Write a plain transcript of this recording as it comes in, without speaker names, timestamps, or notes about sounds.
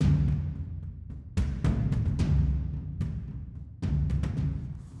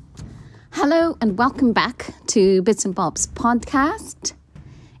Hello and welcome back to Bits and Bobs podcast.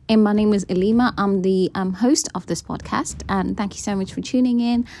 And my name is Elima. I'm the host of this podcast, and thank you so much for tuning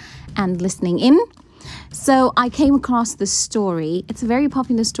in and listening in. So I came across this story. It's a very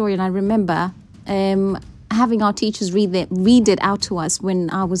popular story, and I remember having our teachers read it out to us when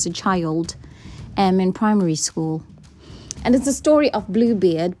I was a child in primary school. And it's a story of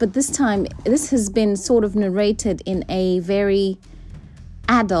Bluebeard, but this time this has been sort of narrated in a very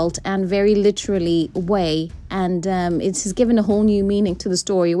adult and very literally way, and it has given a whole new meaning to the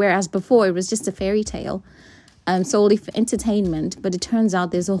story, whereas before it was just a fairy tale solely for entertainment. But it turns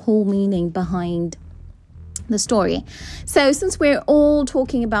out there's a whole meaning behind the story. So since we're all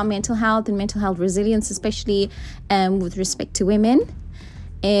talking about mental health and mental health resilience, especially with respect to women,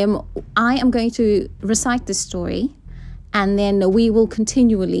 I am going to recite this story, and then we will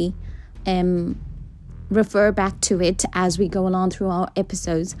continually refer back to it as we go along through our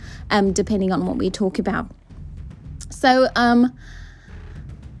episodes, depending on what we talk about. So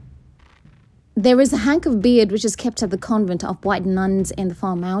there is a hank of beard which is kept at the convent of white nuns in the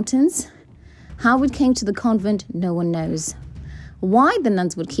far mountains. How it came to the convent, no one knows. Why the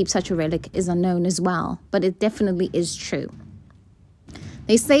nuns would keep such a relic is unknown as well, but it definitely is true.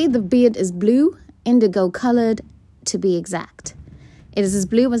 They say the beard is blue, indigo colored to be exact. It is as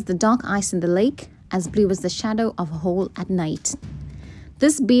blue as the dark ice in the lake, as blue as the shadow of a hole at night.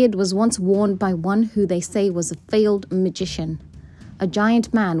 This beard was once worn by one who they say was a failed magician, a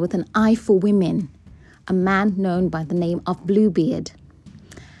giant man with an eye for women, a man known by the name of Bluebeard.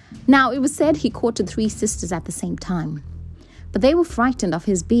 Now, it was said he courted 3 sisters at the same time, but they were frightened of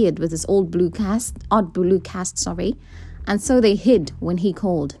his beard with his odd blue cast, and so they hid when he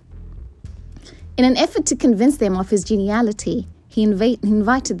called. In an effort to convince them of his geniality, he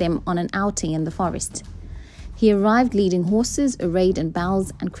invited them on an outing in the forest. He arrived leading horses arrayed in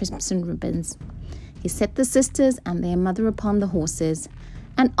bells and crimson ribbons. He set the sisters and their mother upon the horses,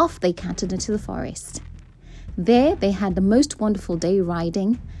 and off they cantered into the forest. There they had the most wonderful day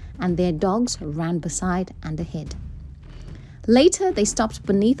riding, and their dogs ran beside and ahead. Later they stopped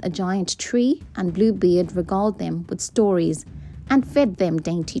beneath a giant tree, and Bluebeard regaled them with stories and fed them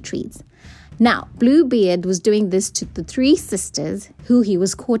dainty treats. Now, Bluebeard was doing this to the 3 sisters who he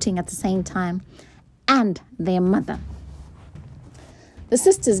was courting at the same time, and their mother. The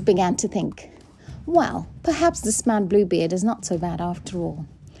sisters began to think, well, perhaps this man Bluebeard is not so bad after all.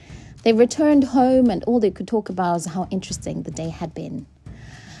 They returned home, and all they could talk about was how interesting the day had been.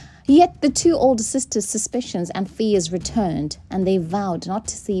 Yet the 2 older sisters' suspicions and fears returned, and they vowed not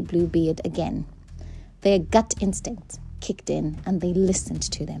to see Bluebeard again. Their gut instinct kicked in, and they listened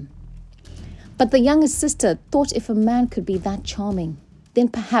to them. But the youngest sister thought if a man could be that charming, then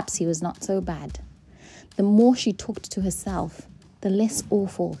perhaps he was not so bad. The more she talked to herself, the less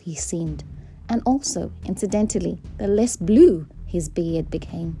awful he seemed, and also, incidentally, the less blue his beard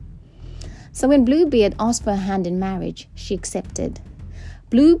became. So when Bluebeard asked for her hand in marriage, she accepted.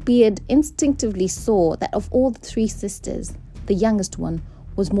 Bluebeard instinctively saw that of all the 3 sisters, the youngest one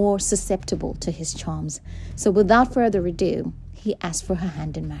was more susceptible to his charms. So without further ado, he asked for her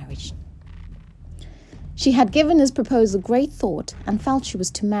hand in marriage. She had given his proposal great thought and felt she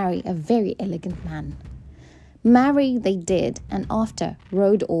was to marry a very elegant man. Marry they did, and after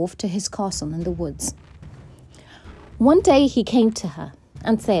rode off to his castle in the woods. One day he came to her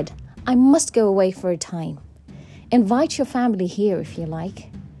and said, I must go away for a time. Invite your family here if you like.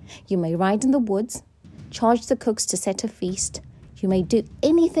 You may ride in the woods, charge the cooks to set a feast. You may do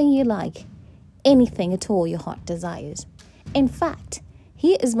anything you like, anything at all your heart desires. In fact,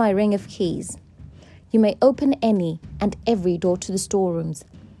 here is my ring of keys. You may open any and every door to the storerooms,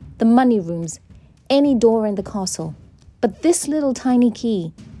 the money rooms, any door in the castle. But this little tiny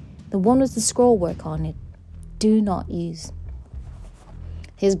key, the one with the scroll work on it, do not use.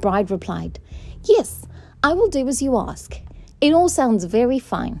 His bride replied, Yes, I will do as you ask. It all sounds very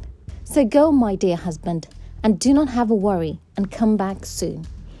fine. So go, my dear husband, and do not have a worry, and come back soon.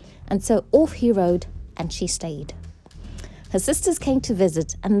 And so off he rode, and she stayed. Her sisters came to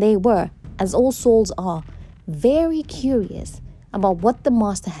visit, and they were, as all souls are, very curious about what the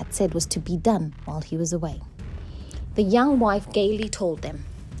master had said was to be done while he was away. The young wife gaily told them,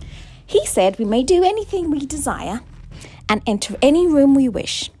 He said we may do anything we desire and enter any room we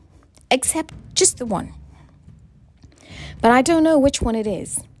wish, except just the one. But I don't know which one it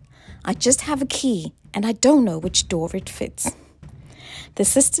is. I just have a key, and I don't know which door it fits. The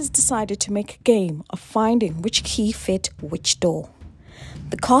sisters decided to make a game of finding which key fit which door.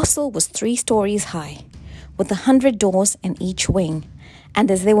 The castle was 3 stories high, with 100 doors in each wing, and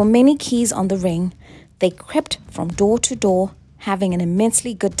as there were many keys on the ring, they crept from door to door, having an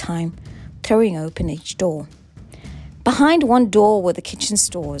immensely good time, throwing open each door. Behind one door were the kitchen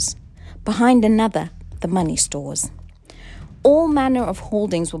stores. Behind another, the money stores. All manner of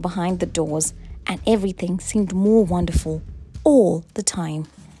holdings were behind the doors, and everything seemed more wonderful all the time.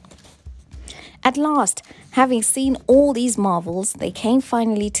 At last, having seen all these marvels, they came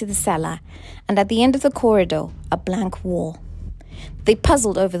finally to the cellar, and at the end of the corridor, a blank wall. They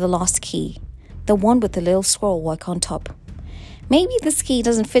puzzled over the last key, the one with the little scroll work on top. "Maybe this key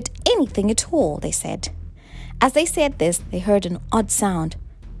doesn't fit anything at all," they said. As they said this, they heard an odd sound.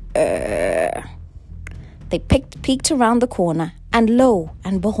 They peeked around the corner, and lo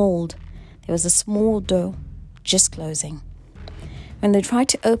and behold, there was a small door just closing. When they tried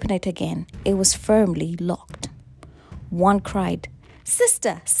to open it again, it was firmly locked. One cried,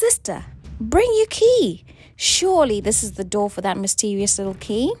 "Sister, sister, bring your key. Surely this is the door for that mysterious little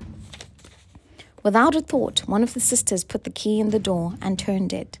key." Without a thought, one of the sisters put the key in the door and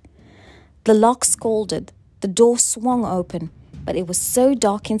turned it. The lock scolded, the door swung open, but it was so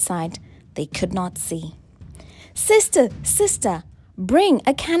dark inside they could not see. "Sister, sister, bring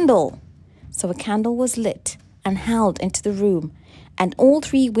a candle." So a candle was lit and held into the room, and all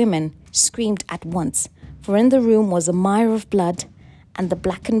three women screamed at once, for in the room was a mire of blood, and the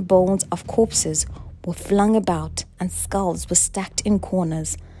blackened bones of corpses were flung about, and skulls were stacked in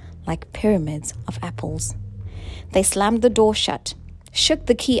corners like pyramids of apples. They slammed the door shut, shook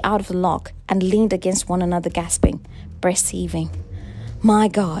the key out of the lock, and leaned against one another, gasping, breasts heaving. "My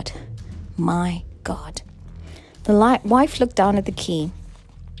God, my God." The wife looked down at the key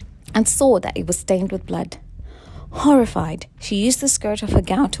and saw that it was stained with blood. Horrified, she used the skirt of her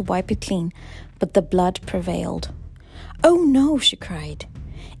gown to wipe it clean, but the blood prevailed. "Oh no," she cried.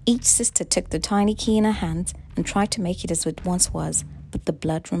 Each sister took the tiny key in her hands and tried to make it as it once was, but the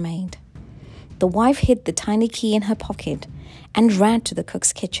blood remained. The wife hid the tiny key in her pocket and ran to the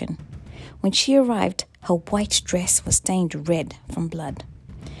cook's kitchen. When she arrived, her white dress was stained red from blood.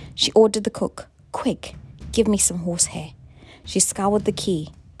 She ordered the cook, "Quick, give me some horsehair." She scoured the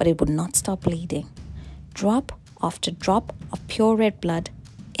key, but it would not stop bleeding. Drop after drop of pure red blood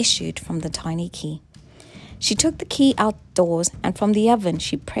issued from the tiny key. She took the key outdoors, and from the oven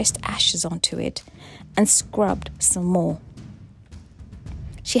she pressed ashes onto it and scrubbed some more.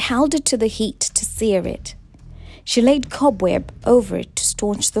 She held it to the heat to sear it. She laid cobweb over it to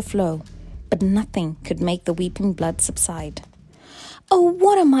staunch the flow, but nothing could make the weeping blood subside. "Oh,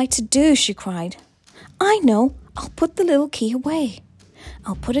 what am I to do?" she cried. "I know, I'll put the little key away.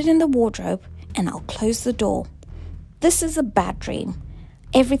 I'll put it in the wardrobe and I'll close the door. This is a bad dream.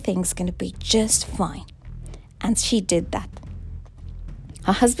 Everything's going to be just fine." And she did that.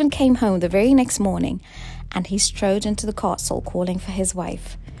 Her husband came home the very next morning, and he strode into the castle calling for his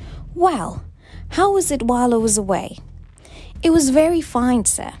wife. "Well, how was it while I was away?" "It was very fine,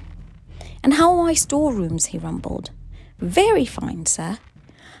 sir." "And how are my storerooms?" he rumbled. "Very fine, sir."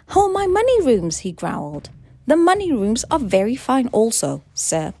 "How are my money rooms?" he growled. "The money rooms are very fine also,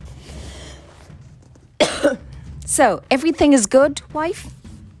 sir." "So, everything is good, wife?"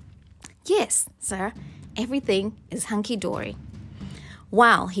 "Yes, sir, everything is hunky-dory."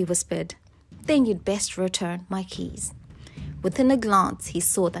 "Well," he whispered, "then you'd best return my keys." Within a glance, he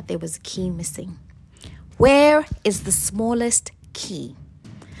saw that there was a key missing. "Where is the smallest key?"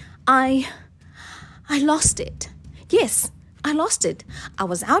 I lost it. Yes, I lost it. I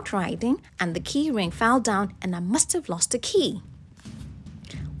was out riding and the key ring fell down and I must have lost a key."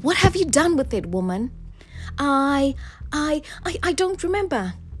 "What have you done with it, woman?" I don't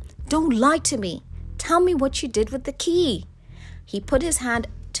remember." "Don't lie to me. Tell me what you did with the key." He put his hand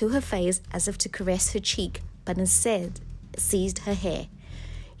to her face as if to caress her cheek, but instead seized her hair.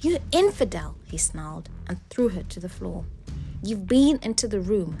 "You infidel," he snarled and threw her to the floor. "You've been into the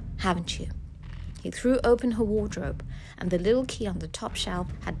room, haven't you?" He threw open her wardrobe, and the little key on the top shelf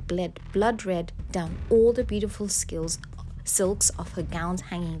had bled blood red down all the beautiful silks of her gowns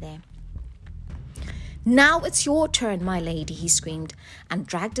hanging there. "Now it's your turn, my lady," he screamed, and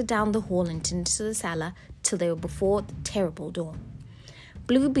dragged her down the hall and into the cellar till they were before the terrible door.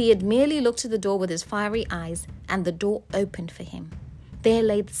 Bluebeard merely looked at the door with his fiery eyes, and the door opened for him. There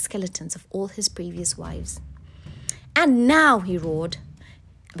lay the skeletons of all his previous wives. "And now," he roared,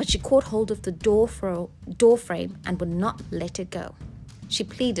 but she caught hold of the door frame and would not let it go. She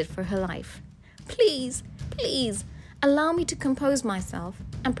pleaded for her life. "Please, please, allow me to compose myself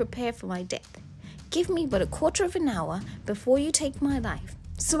and prepare for my death. Give me but a quarter of an hour before you take my life,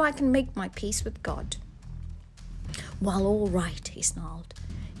 so I can make my peace with God." "Well, all right," he snarled.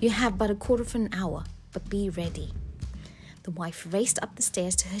 "You have but a quarter of an hour, but be ready." The wife raced up the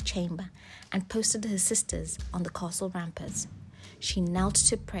stairs to her chamber and posted her sisters on the castle ramparts. She knelt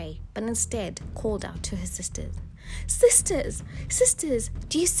to pray, but instead called out to her sisters. Sisters, sisters,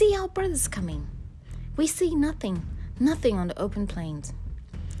 do you see our brothers coming? We see nothing on the open plains.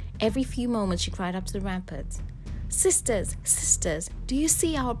 Every few moments she cried up to the ramparts. Sisters, sisters, do you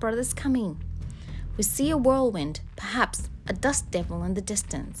see our brothers coming? We see a whirlwind, perhaps a dust devil in the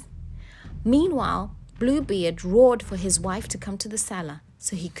distance. Meanwhile, Bluebeard roared for his wife to come to the cellar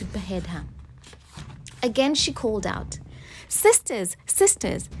so he could behead her. Again she called out, Sisters,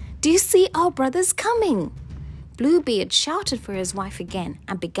 sisters, do you see our brothers coming? Bluebeard shouted for his wife again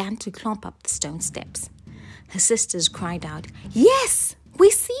and began to climb up the stone steps. Her sisters cried out, Yes,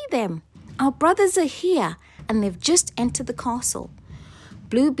 we see them. Our brothers are here and they've just entered the castle.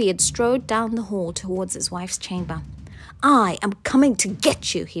 Bluebeard strode down the hall towards his wife's chamber. I am coming to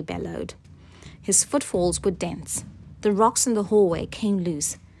get you, he bellowed. His footfalls were dense. The rocks in the hallway came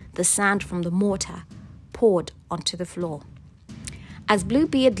loose. The sand from the mortar poured onto the floor. As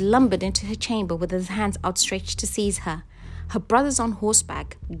Bluebeard lumbered into her chamber with his hands outstretched to seize her, her brothers on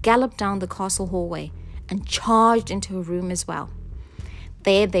horseback galloped down the castle hallway and charged into her room as well.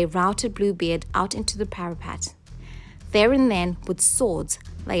 There they routed Bluebeard out into the parapet. There and then, with swords,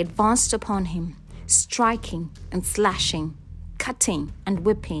 they advanced upon him, striking and slashing, cutting and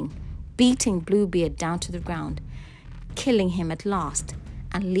whipping, beating Bluebeard down to the ground, killing him at last,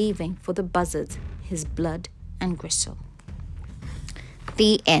 and leaving for the buzzards his blood and gristle.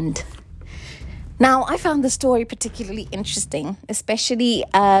 The end. Now, I found the story particularly interesting, especially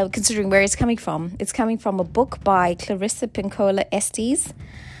considering where it's coming from. It's coming from a book by Clarissa Pinkola Estes,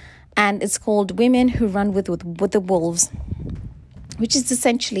 and it's called Women Who Run with the Wolves, which is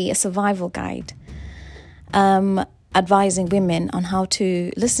essentially a survival guide, advising women on how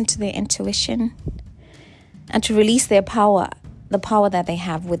to listen to their intuition and to release their power, the power that they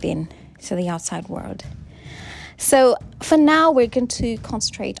have within to the outside world. So for now, we're going to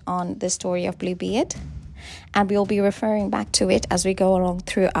concentrate on the story of Bluebeard, and we'll be referring back to it as we go along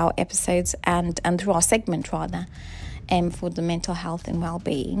through our episodes and through our segment rather, for the mental health and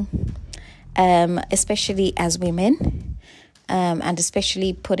well-being, especially as women, and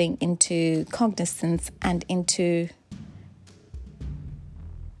especially putting into cognizance and into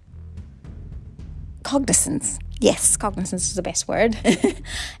cognizance. Yes, cognizance is the best word.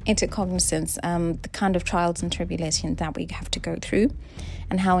 Into cognizance, the kind of trials and tribulations that we have to go through,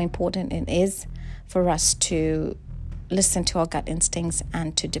 and how important it is for us to listen to our gut instincts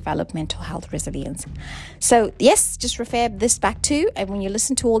and to develop mental health resilience. So yes, just refer this back to, and when you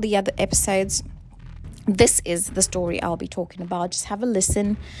listen to all the other episodes, this is the story I'll be talking about. Just have a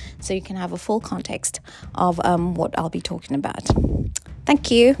listen so you can have a full context of what I'll be talking about.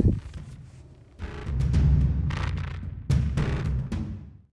 Thank you.